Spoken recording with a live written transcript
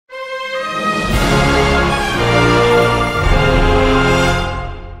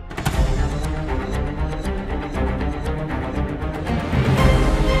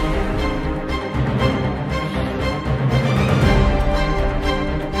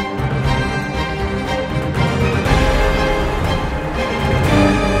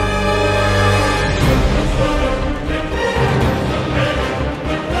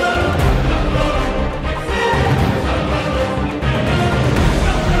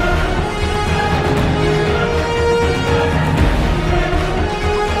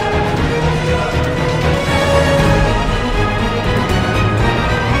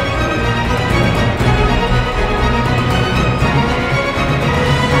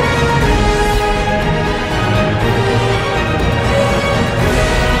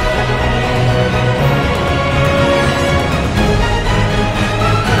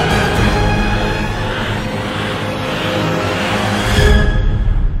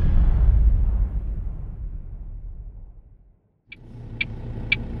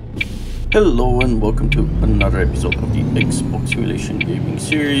Hello and welcome to another episode of the Xbox Simulation Gaming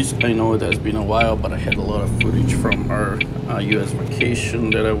series. I know it has been a while, but I had a lot of footage from our US vacation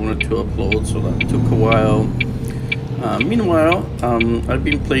that I wanted to upload, so that took a while. Meanwhile, I've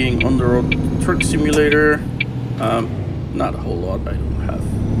been playing On the Road Truck Simulator. Not a whole lot, I don't have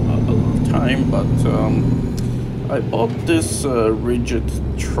a lot of time, but I bought this rigid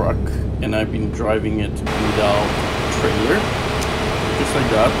truck and I've been driving it without trailer. Just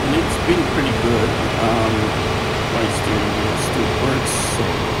like that, and it's been pretty good. My steering wheel still works, so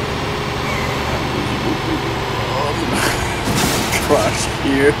crash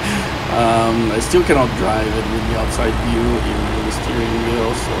here. I still cannot drive it with the outside view in the steering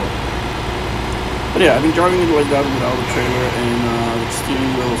wheel, so. But yeah, I've been driving it like that without a trailer, and the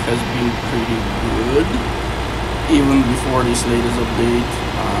steering wheel has been pretty good, even before this latest update.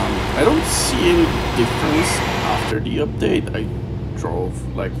 I don't see any difference after the update. I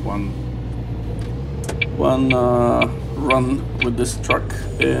drove like one run with this truck,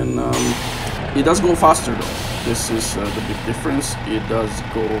 and it does go faster though. This is the big difference. It does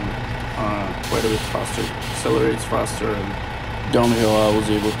go quite a bit faster, accelerates faster, and downhill I was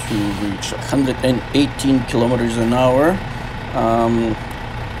able to reach 118 kilometers an hour.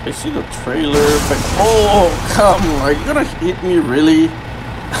 I see the trailer, but oh come on, are you gonna hit me really?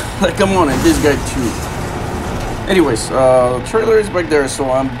 Like come on, and this guy too. Anyways, the trailer is back there, so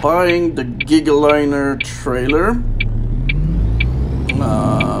I'm buying the Gigaliner trailer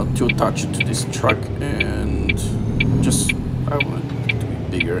to attach it to this truck, and just I want it to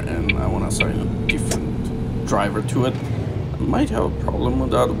be bigger, and I want to assign a different driver to it. I might have a problem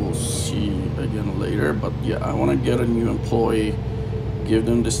with that, we'll see again later, but yeah, I want to get a new employee, give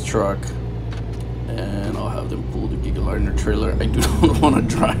them this truck, and I'll have them pull the Gigaliner trailer. I do not want to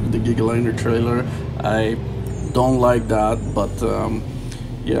drive the Gigaliner trailer. I don't like that, but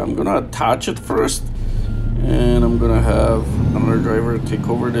yeah, I'm gonna attach it first, and I'm gonna have another driver take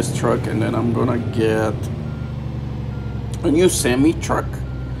over this truck, and then I'm gonna get a new semi truck,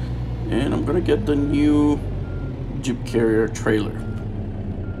 and I'm gonna get the new Jeep Carrier trailer,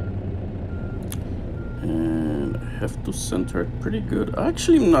 and I have to center it pretty good.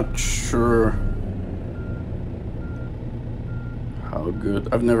 Actually, I'm not sure how good.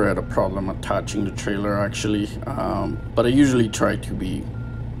 I've never had a problem attaching the trailer actually, but I usually try to be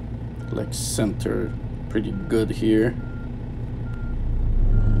like centered pretty good here,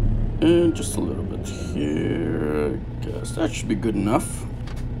 and just a little bit here. I guess that should be good enough.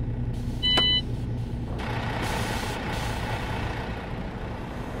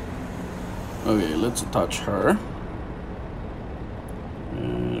 Okay, let's attach her,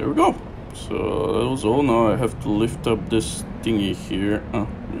 and there we go. So that was all. Now I have to lift up this thingy here.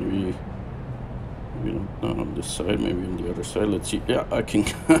 Maybe not on this side, maybe on the other side. Let's see. Yeah, I can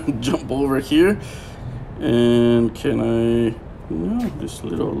jump over here. And can I? No, this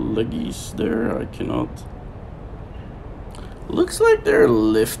little leggies there, I cannot. Looks like they're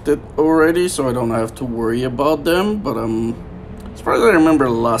lifted already, so I don't have to worry about them. But as far as I remember,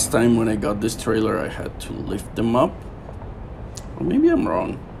 last time when I got this trailer, I had to lift them up. Or maybe I'm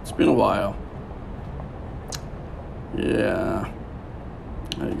wrong. It's been a while. Yeah,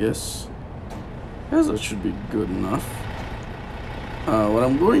 I guess that should be good enough. What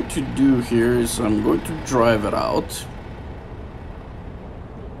I'm going to do here is I'm going to drive it out.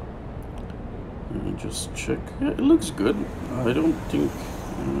 Let me just check. Yeah, it looks good. I don't think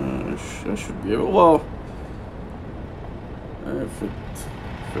I should be able. Well, if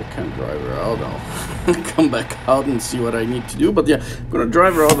I can't drive her out, I'll come back out and see what I need to do. But yeah, I'm gonna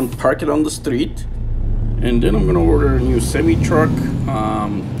drive her out and park it on the street, and then I'm gonna order a new semi truck.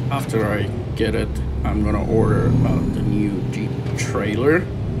 After I get it, I'm gonna order the new Jeep trailer,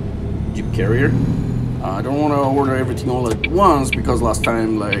 Jeep Carrier. I don't want to order everything all at once, because last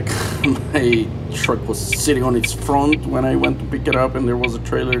time like my truck was sitting on its front when I went to pick it up, and there was a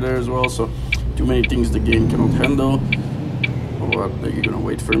trailer there as well, so too many things the game cannot handle. What, are you gonna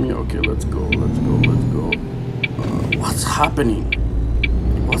wait for me? Okay, let's go. What's happening?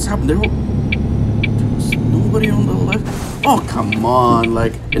 What's happening? There's nobody on the left. Oh, come on.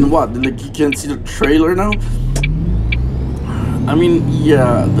 Like, and what? Like, you can't see the trailer now? I mean,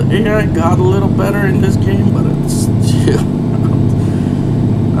 yeah, the AI got a little better in this game, but it's still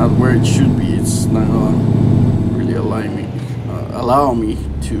not where it should be. It's not gonna really allow me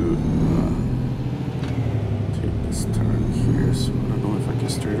to take this turn here. So I don't know if I can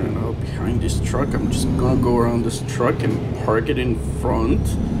straighten out behind this truck. I'm just gonna go around this truck and park it in front.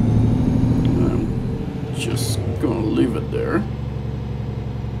 I'm just gonna leave it there.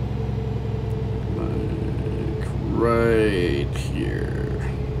 Like right here.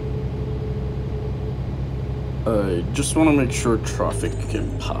 I just want to make sure traffic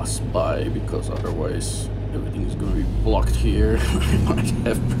can pass by, because otherwise everything is going to be blocked here. I might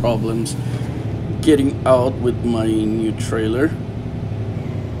have problems getting out with my new trailer.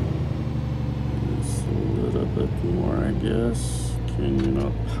 Just a little bit more, I guess. Can you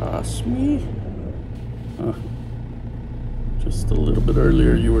not pass me? Just a little bit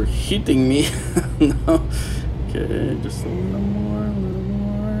earlier you were hitting me. No. Okay, just a little more, a little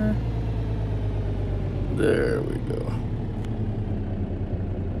more. There we go.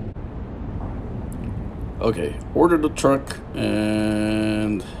 Okay, order the truck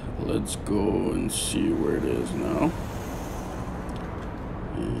and let's go and see where it is now.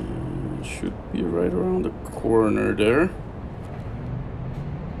 And it should be right around the corner there.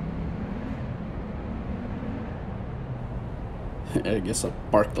 I guess I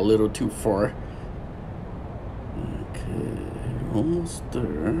parked a little too far. Okay, almost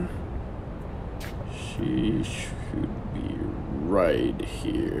there. She should be right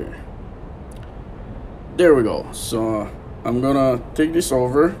here. There we go. So I'm gonna take this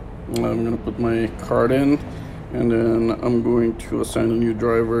over. I'm gonna put my card in, and then I'm going to assign a new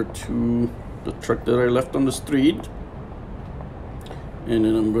driver to the truck that I left on the street, and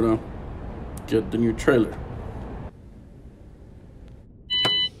then I'm gonna get the new trailer.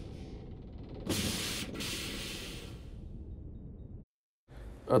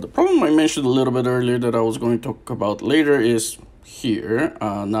 The problem I mentioned a little bit earlier that I was going to talk about later is here.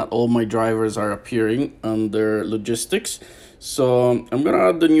 Not all my drivers are appearing under logistics. So I'm going to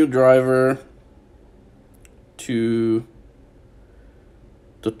add the new driver to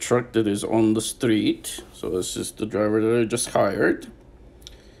the truck that is on the street. So this is the driver that I just hired.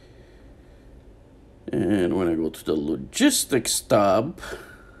 And when I go to the logistics tab,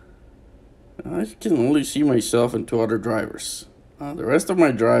 I can only see myself and two other drivers. The rest of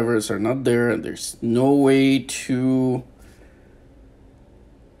my drivers are not there, and there's no way to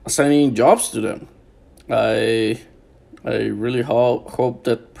assign any jobs to them. I really hope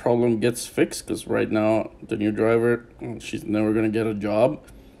that problem gets fixed, because right now the new driver, she's never gonna get a job.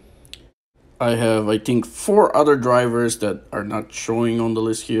 I have, I think, 4 other drivers that are not showing on the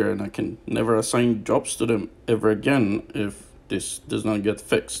list here, and I can never assign jobs to them ever again if this does not get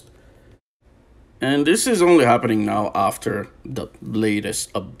fixed. And this is only happening now after the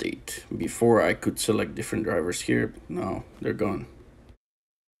latest update. Before I could select different drivers here, but now they're gone.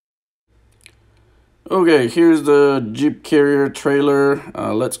 Okay, here's the Jeep Carrier trailer.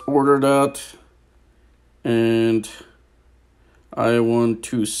 Let's order that. And I want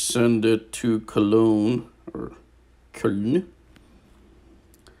to send it to Cologne, or Köln.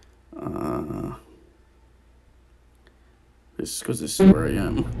 Because this is where I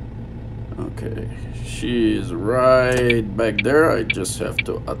am. Okay, she is right back there. I just have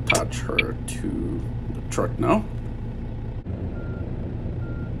to attach her to the truck now.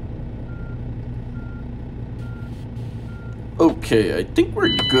 Okay, I think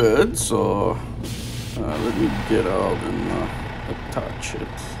we're good, so let me get out and attach it.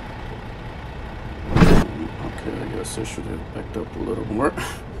 Okay, I guess I should have backed up a little more.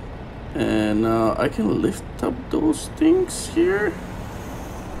 And I can lift up those things here.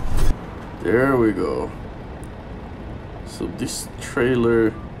 There we go. So this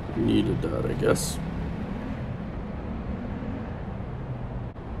trailer needed that, I guess.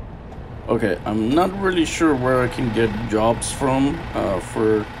 Okay, I'm not really sure where I can get jobs from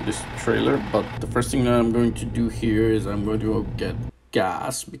for this trailer, but the first thing that I'm going to do here is I'm going to go get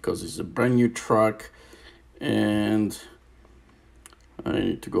gas, because it's a brand new truck and I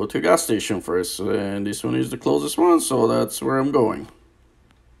need to go to a gas station first, and this one is the closest one, so that's where I'm going.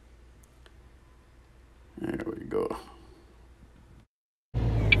 There we go.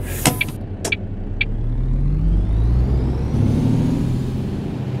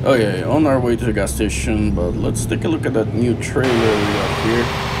 Okay, on our way to the gas station, but let's take a look at that new trailer we got here.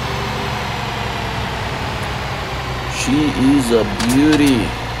 She is a beauty.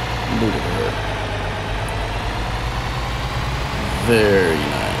 Look at her. Very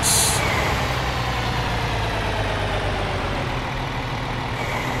nice.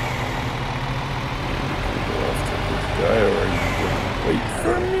 Or are you gonna wait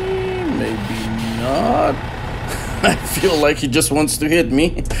for me? Maybe not. I feel like he just wants to hit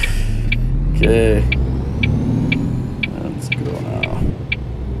me. Okay. Let's go now.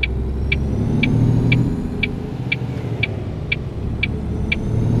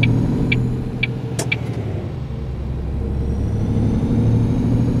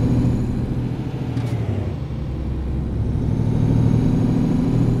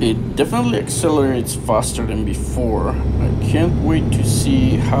 It definitely accelerates faster than before. I can't wait to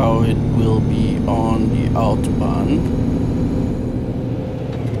see how it will be on the Autobahn.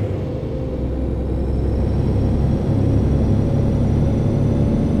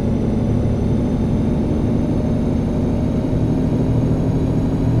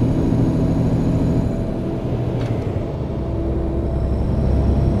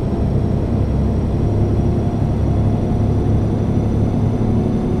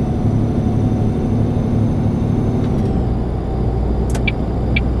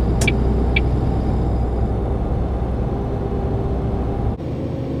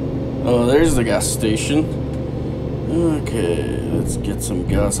 Oh, there's the gas station. Okay, let's get some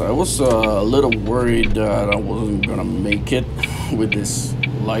gas. I was a little worried that I wasn't gonna make it with this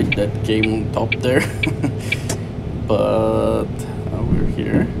light that came on top there. But we're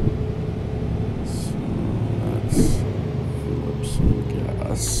here. So let's fill up some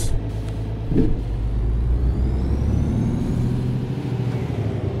gas.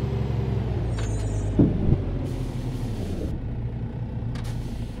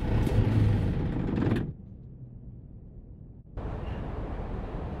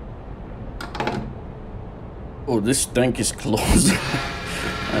 Oh, this tank is closed.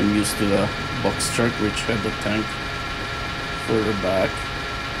 I'm used to the box truck which had the tank further back.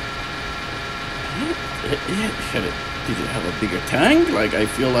 Did it have a bigger tank? Like, I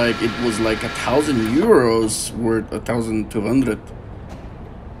feel like it was like €1,000 worth 1,200.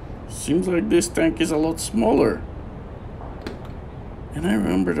 Seems like this tank is a lot smaller. And I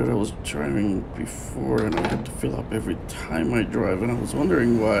remember that I was driving before and I had to fill up every time I drive, and I was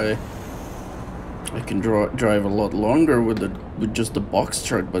wondering why I can drive a lot longer with just the box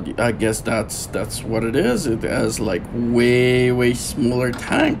truck, but I guess that's what it is. It has like way smaller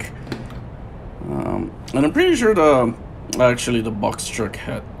tank. And I'm pretty sure actually the box truck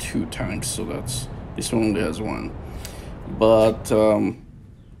had 2 tanks, so this one only has 1. But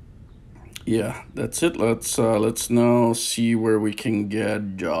yeah, that's it. Let's now see where we can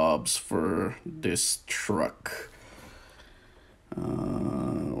get jobs for this truck.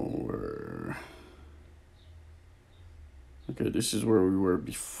 Okay, this is where we were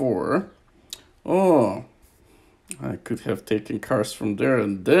before. Oh, I could have taken cars from there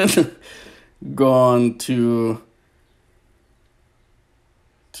and then gone to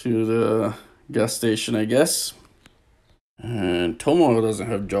the gas station, I guess. And Tomo doesn't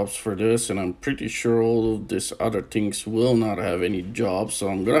have jobs for this, and I'm pretty sure all of these other things will not have any jobs, so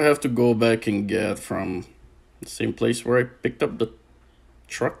I'm gonna have to go back and get from the same place where I picked up the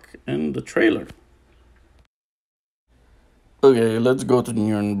truck and the trailer. Okay, let's go to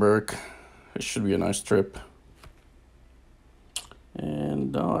Nuremberg. It should be a nice trip.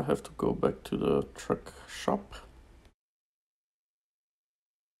 And now I have to go back to the truck shop.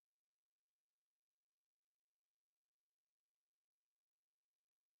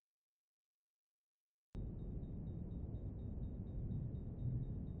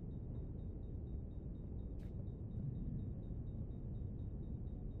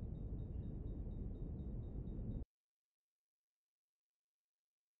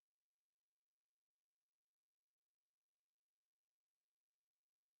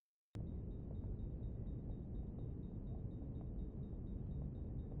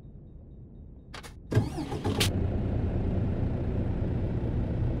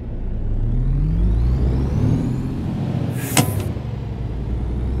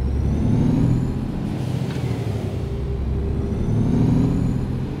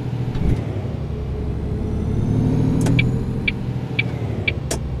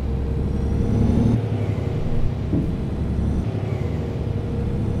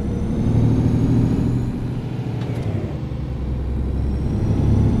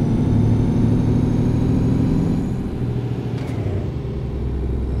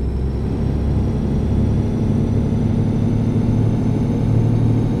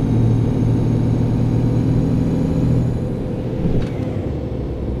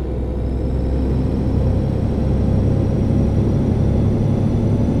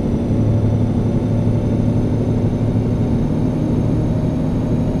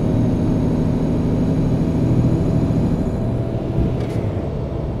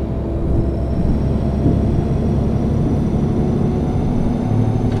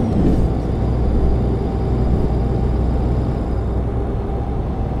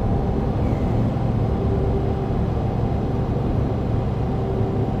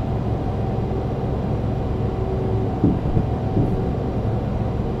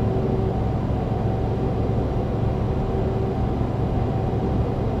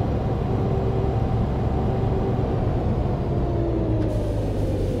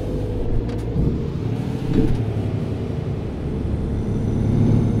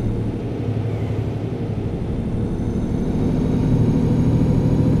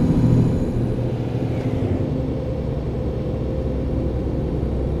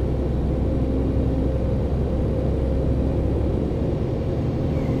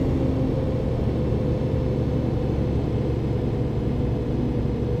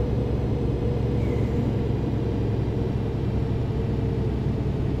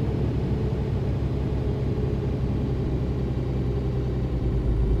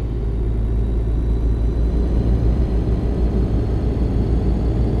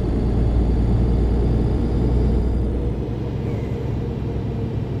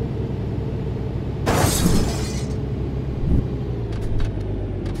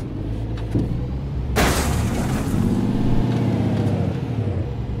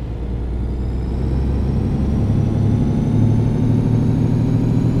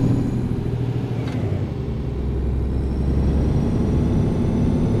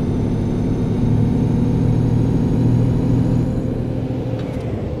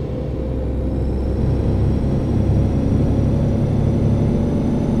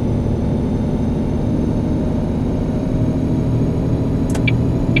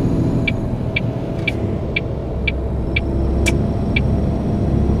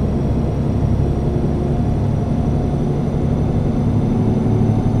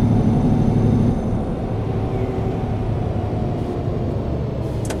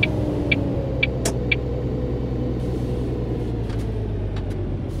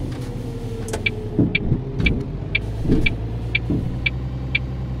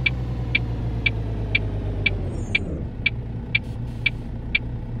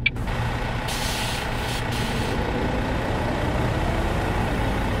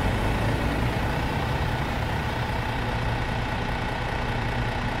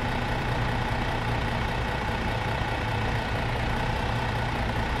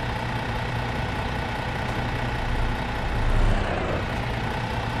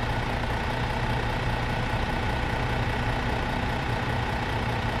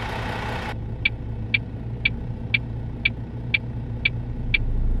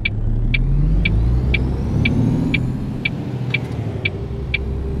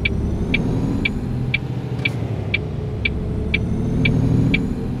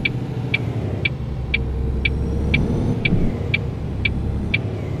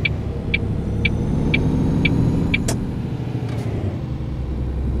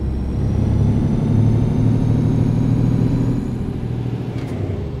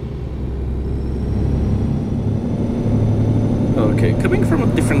 Okay, coming from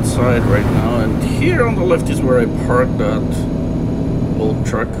a different side right now, and here on the left is where I parked that old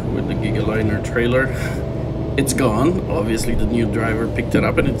truck with the Gigaliner trailer. It's gone. Obviously the new driver picked it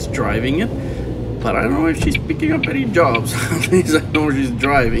up and it's driving it, but I don't know if she's picking up any jobs. At least I know she's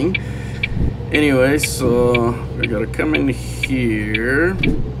driving. Anyway, so we gotta come in here,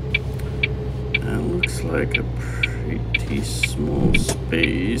 and looks like a pretty small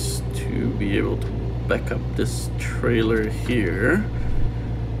space to be able to back up this trailer here.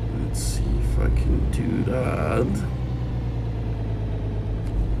 Let's see if I can do that.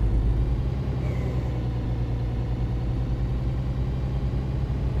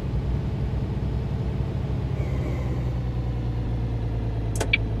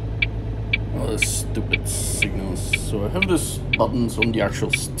 Oh, this stupid signals. So I have these buttons on the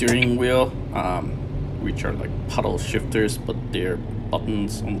actual steering wheel, which are like paddle shifters, but they're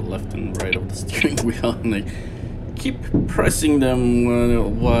buttons on the left and right of the steering wheel, and I keep pressing them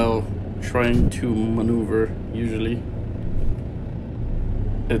while trying to maneuver. Usually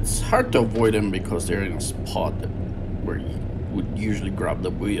it's hard to avoid them because they're in a spot where you would usually grab the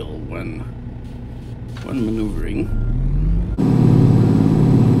wheel when maneuvering.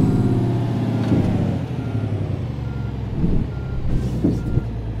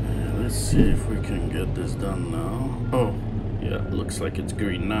 Let's see if we can get this done now. Oh, yeah, it looks like it's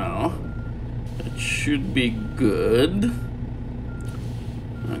green now. It should be good.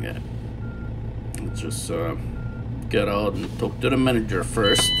 Okay. Let's just get out and talk to the manager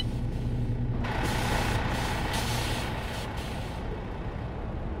first.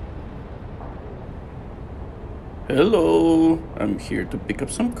 Hello, I'm here to pick up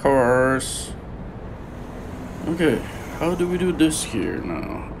some cars. Okay, how do we do this here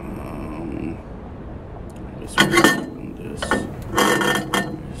now? I guess we're doing this.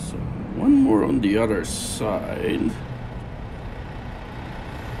 So one more on the other side.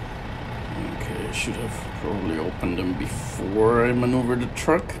 Okay, I should have probably opened them before I maneuvered the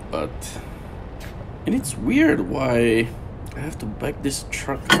truck, and it's weird why I have to back this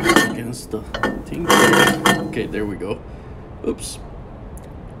truck against the thing. Okay, there we go. Oops.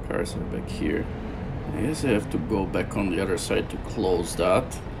 Cars are back here. I guess I have to go back on the other side to close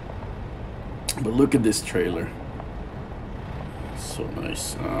that. But look at this trailer. So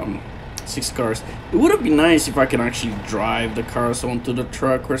nice. 6 cars. It would have been nice if I can actually drive the cars onto the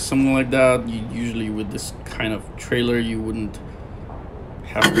truck or something like that. Usually with this kind of trailer you wouldn't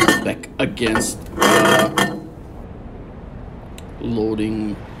have to back against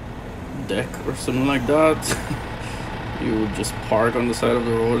loading deck or something like that. You would just park on the side of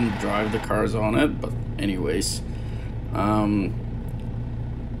the road and drive the cars on it. But anyways,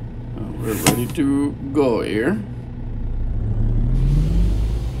 we're ready to go here.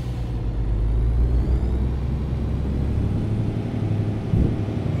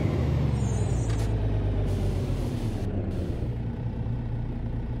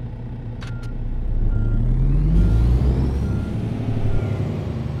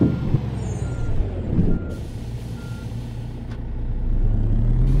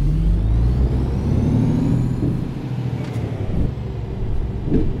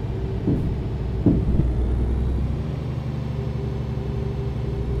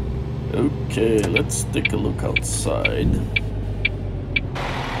 Okay, let's take a look outside. Looks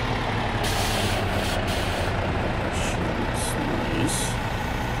nice.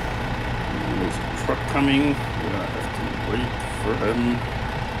 There's a truck coming. Yeah, I have to wait for him.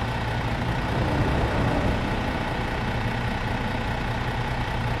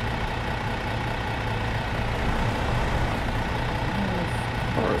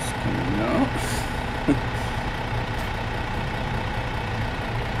 Cars coming out.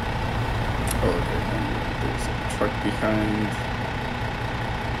 Truck behind.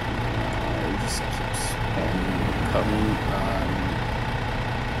 It just keeps on coming.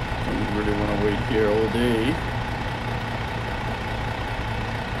 Don't really want to wait here all day.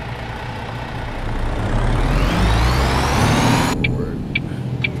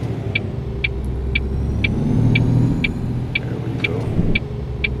 There we go.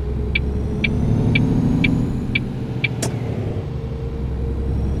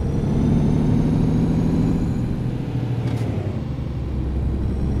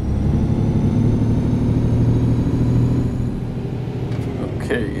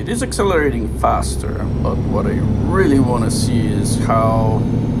 It is accelerating faster, but what I really want to see is how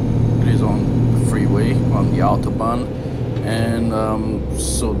it is on the freeway, on the Autobahn. And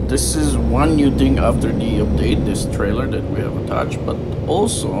so this is one new thing after the update, this trailer that we have attached, but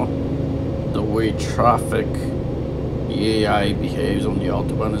also the way traffic the AI behaves on the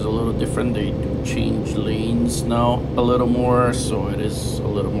Autobahn is a little different. They do change lanes now a little more, so it is a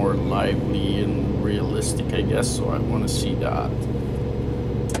little more lively and realistic, I guess, so I want to see that.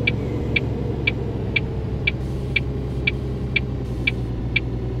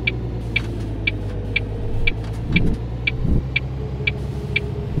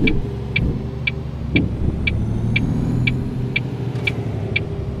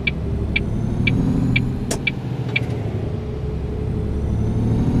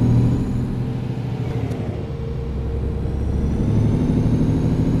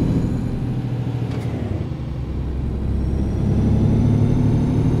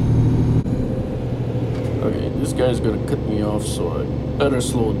 This guy's gonna cut me off, so I better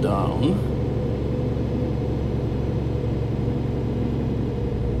slow down.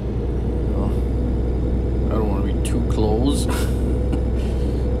 I don't want to be too close.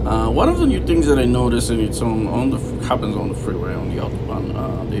 One of the new things that I noticed, and it's happens on the freeway on the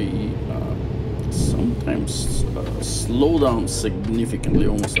Autobahn, they sometimes slow down significantly,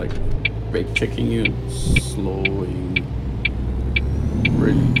 almost like brake checking you, slowing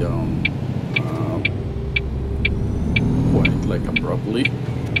really down. Quite like abruptly,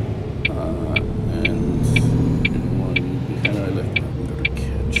 and one behind I left. I'm gonna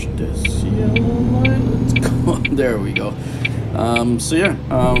catch this yellow light. Let's go. There we go. So yeah,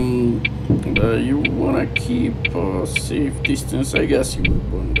 you wanna keep a safe distance. I guess you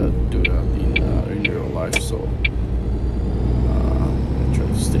wouldn't do that in real life. So I try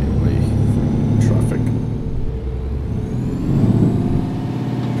to stay away from traffic.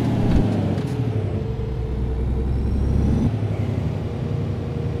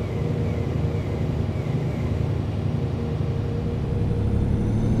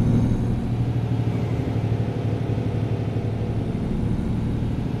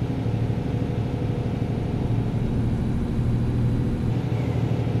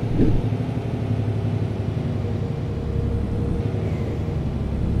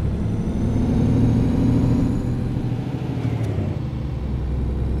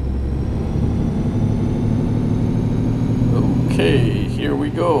 Okay, here we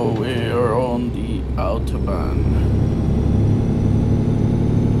go. We are on the Autobahn.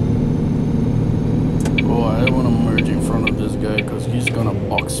 Oh, I don't want to merge in front of this guy because he's gonna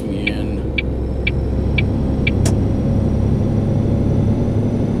box me in.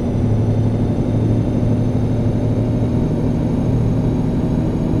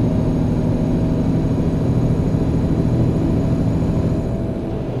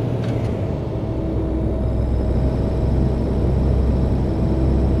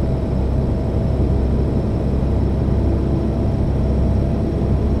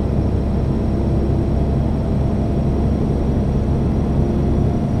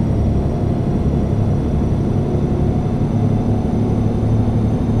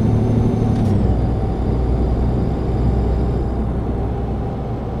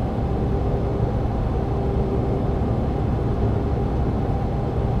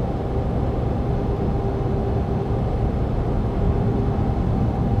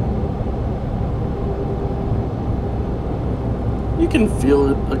 You can feel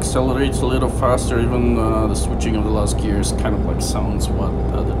it accelerates a little faster. Even the switching of the last gears kind of like sounds what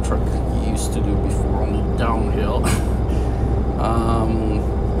the truck used to do before, only downhill.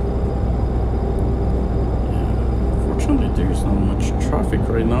 Yeah. Fortunately, there's not much traffic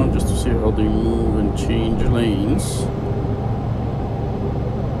right now, just to see how they move and change lanes.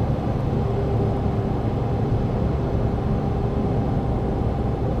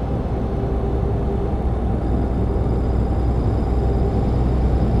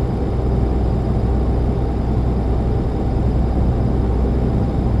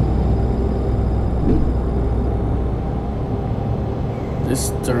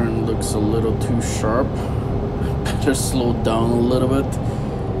 This turn looks a little too sharp. Better slow down a little bit.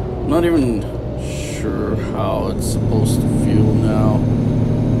 Not even sure how it's supposed to feel now.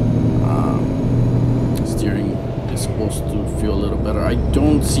 Steering is supposed to feel a little better. I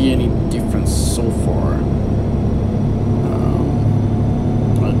don't see any difference so far.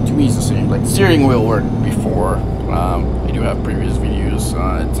 To me it's the same. Like, steering wheel worked before. I do have previous videos.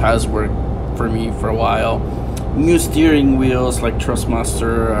 It has worked for me for a while. New steering wheels like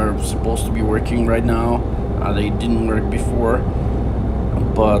Trustmaster are supposed to be working right now. They didn't work before,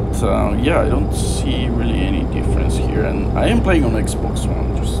 but yeah, I don't see really any difference here. And I am playing on Xbox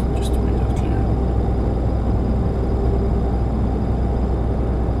One, just to make that clear.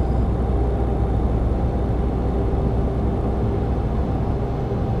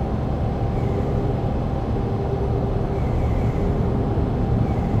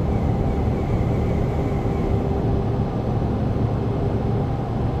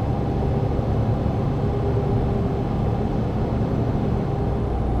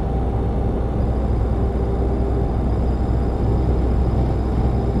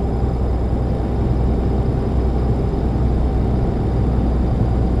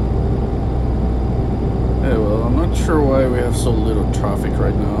 not sure why we have so little traffic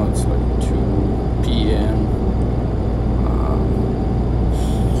right now. It's like 2 p.m.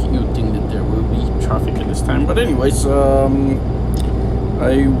 You'd think that there will be traffic at this time, but anyways,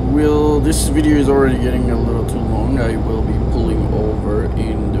 this video is already getting a little too long. I will be pulling over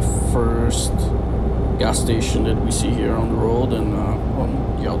in the first gas station that we see here on the road and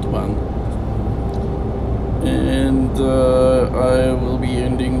on the Autobahn. And I will be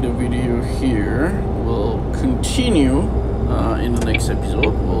ending the video here. We'll continue in the next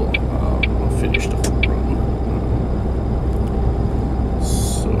episode. We'll finish the whole run.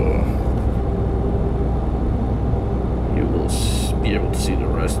 So you will be able to see the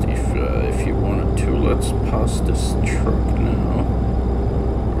rest if you wanted to. Let's pass this truck now.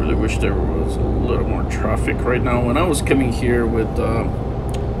 I really wish there was a little more traffic right now. When I was coming here with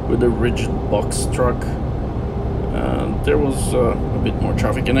a rigid box truck, there was a bit more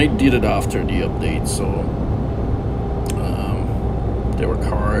traffic, and I did it after the update, so there were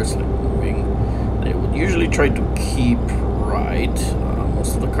cars like moving. They would usually try to keep right.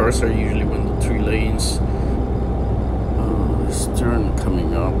 Most of the cars are usually in the 3 lanes. This turn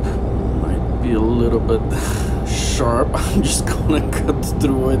coming up might be a little bit sharp. I'm just gonna cut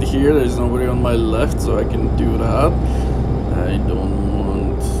through it here. There's nobody on my left, so I can do that. I don't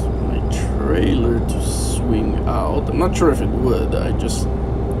want my trailer to swing out. I'm not sure if it would. I just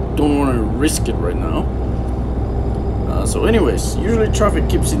don't want to risk it right now. So anyways, usually traffic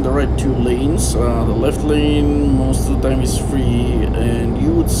keeps in the right 2 lanes. The left lane most of the time is free, and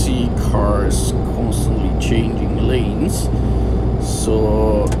you would see cars constantly changing lanes.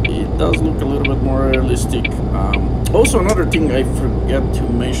 So it does look a little bit more realistic. Also, another thing I forgot to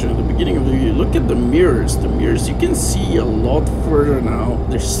mention at the beginning of the video, look at the mirrors. The mirrors, you can see a lot further now.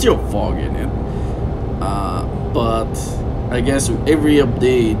 There's still fog in it. But I guess with every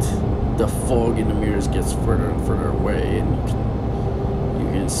update, the fog in the mirrors gets further and further away, and you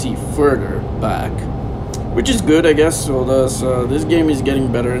can see further back, which is good, I guess. So this game is getting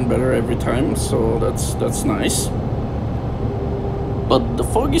better and better every time, so that's nice. But the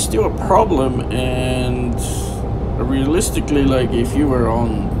fog is still a problem, and realistically, like if you were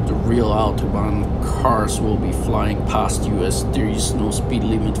on the real Autobahn, cars will be flying past you as there is no speed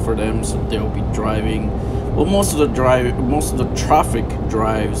limit for them, so they'll be driving. Well, most of the traffic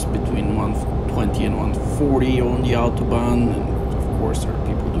drives between 120 and 140 on the Autobahn, and of course there are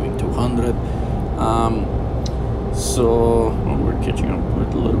people doing 200. So we're catching up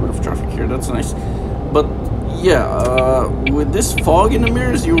with a little bit of traffic here. That's nice, but yeah, with this fog in the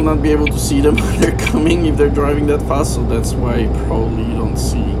mirrors, you will not be able to see them when they're coming if they're driving that fast. So that's why probably you don't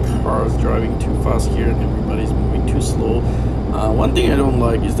see cars driving too fast here, and everybody's moving too slow. One thing I don't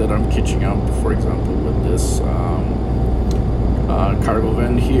like is that I'm catching up, for example, with this cargo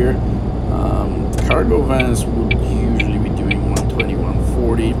van here. Cargo vans would usually be doing 120,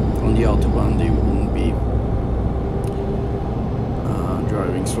 140. On the Autobahn, they wouldn't be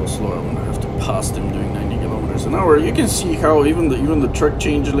driving so slow. I'm gonna have to pass them doing 90 kilometers an hour. You can see how even the truck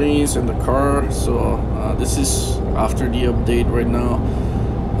changed lanes and the car. So this is after the update right now.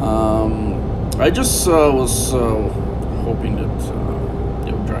 I just was hoping that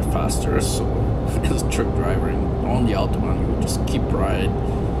they would drive faster, so as a truck driver on the Autobahn, you would just keep right,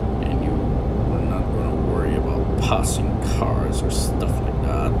 and you were not going to worry about passing cars or stuff like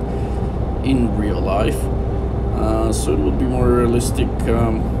that in real life. So it would be more realistic. They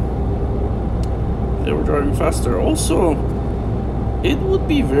were driving faster. Also, it would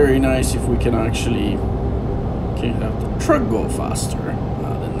be very nice if we can actually have the truck go faster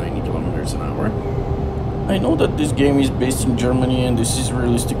than 90 kilometers an hour. I know that this game is based in Germany, and this is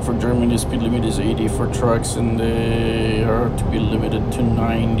realistic for Germany. The speed limit is 80 for trucks, and they are to be limited to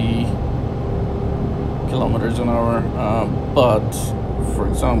 90 kilometers an hour. But, for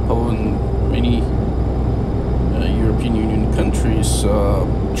example, in many European Union countries,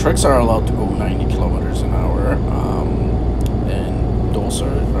 trucks are allowed to go 90 kilometers an hour, and those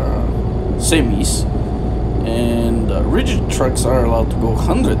are semis. And rigid trucks are allowed to go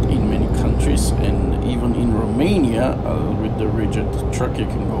 100 in many countries, and even in Romania, with the rigid truck, you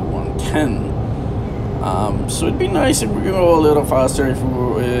can go 110. So it'd be nice if we could go a little faster if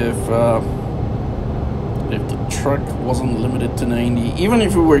the truck wasn't limited to 90. Even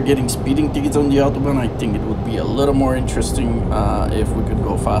if we were getting speeding tickets on the Autobahn, I think it would be a little more interesting if we could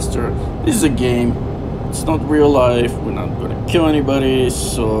go faster. This is a game. It's not real life. We're not going to kill anybody,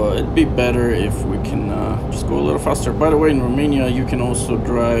 so it'd be better if we can just go a little faster. By the way, in Romania, you can also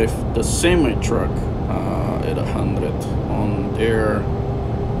drive the semi-truck at 100 on their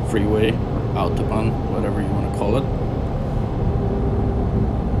freeway, or Autobahn, whatever you want to call it.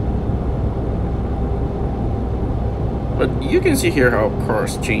 But you can see here how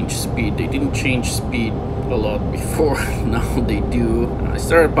cars change speed. They didn't change speed a lot before. Now they do. I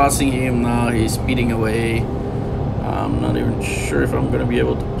started passing him, now he's speeding away. I'm not even sure if I'm gonna be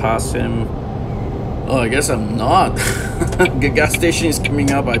able to pass him. Oh, I guess I'm not. The gas station is coming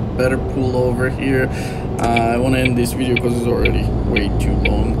up. I better pull over here. I want to end this video because it's already way too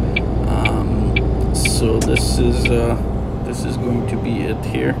long. So this is going to be it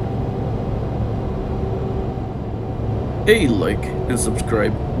here. A like and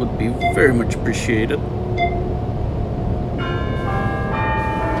subscribe would be very much appreciated.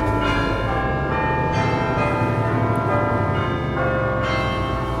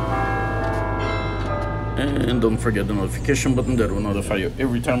 And don't forget the notification button, that will notify you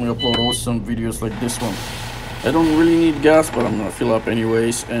every time we upload awesome videos like this one. I don't really need gas, but I'm gonna fill up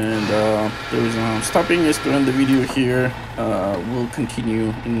anyways, and the reason I'm stopping is to end the video here. We'll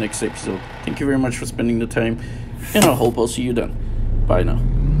continue in the next episode. Thank you very much for spending the time, and I hope I'll see you then. Bye now.